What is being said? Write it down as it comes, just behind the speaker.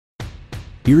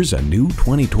Here's a new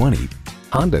 2020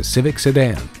 Honda Civic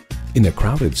sedan. In a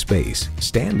crowded space,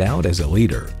 stand out as a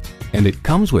leader. And it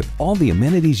comes with all the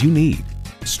amenities you need.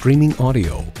 Streaming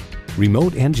audio,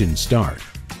 remote engine start,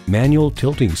 manual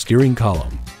tilting steering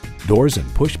column, doors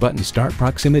and push-button start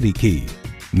proximity key,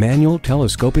 manual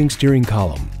telescoping steering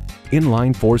column,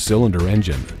 inline 4-cylinder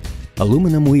engine,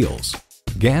 aluminum wheels,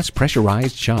 gas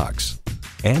pressurized shocks,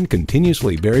 and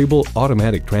continuously variable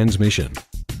automatic transmission.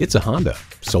 It's a Honda,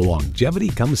 so longevity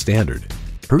comes standard.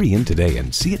 Hurry in today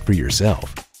and see it for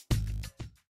yourself.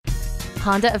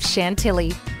 Honda of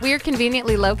Chantilly. We are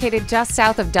conveniently located just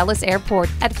south of Dulles Airport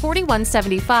at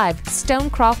 4175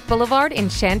 Stonecroft Boulevard in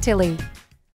Chantilly.